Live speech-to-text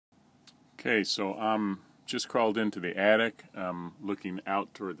Okay, so I'm just crawled into the attic. I'm looking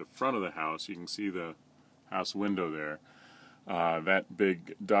out toward the front of the house. You can see the house window there. That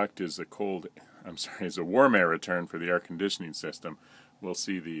big duct is is a warm air return for the air conditioning system. We'll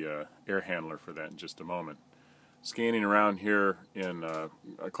see the air handler for that in just a moment. Scanning around here in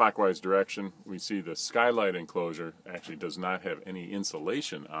a clockwise direction, we see the skylight enclosure actually does not have any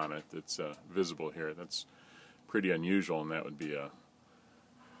insulation on it that's visible here. That's pretty unusual, and that would be a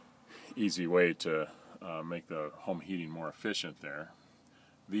easy way to make the home heating more efficient there.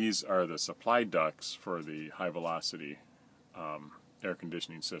 These are the supply ducts for the high velocity air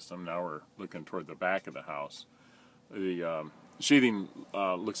conditioning system. Now we're looking toward the back of the house. The sheathing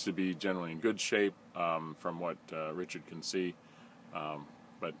looks to be generally in good shape from what Richard can see,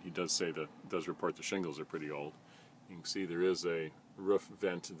 but he does report the shingles are pretty old. You can see there is a roof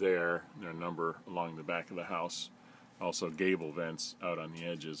vent there. There are a number along the back of the house. Also gable vents out on the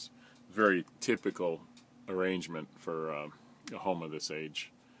edges. Very typical arrangement for a home of this age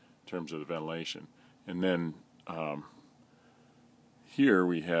in terms of the ventilation. And then here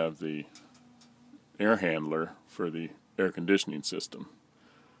we have the air handler for the air conditioning system.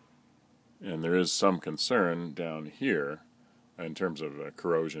 And there is some concern down here in terms of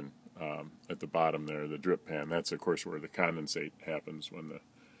corrosion at the bottom there, the drip pan. That's of course where the condensate happens when the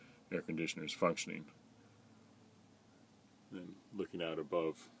air conditioner is functioning. And looking out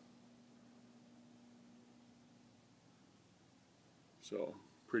above. So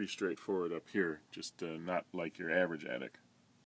pretty straightforward up here, just not like your average attic.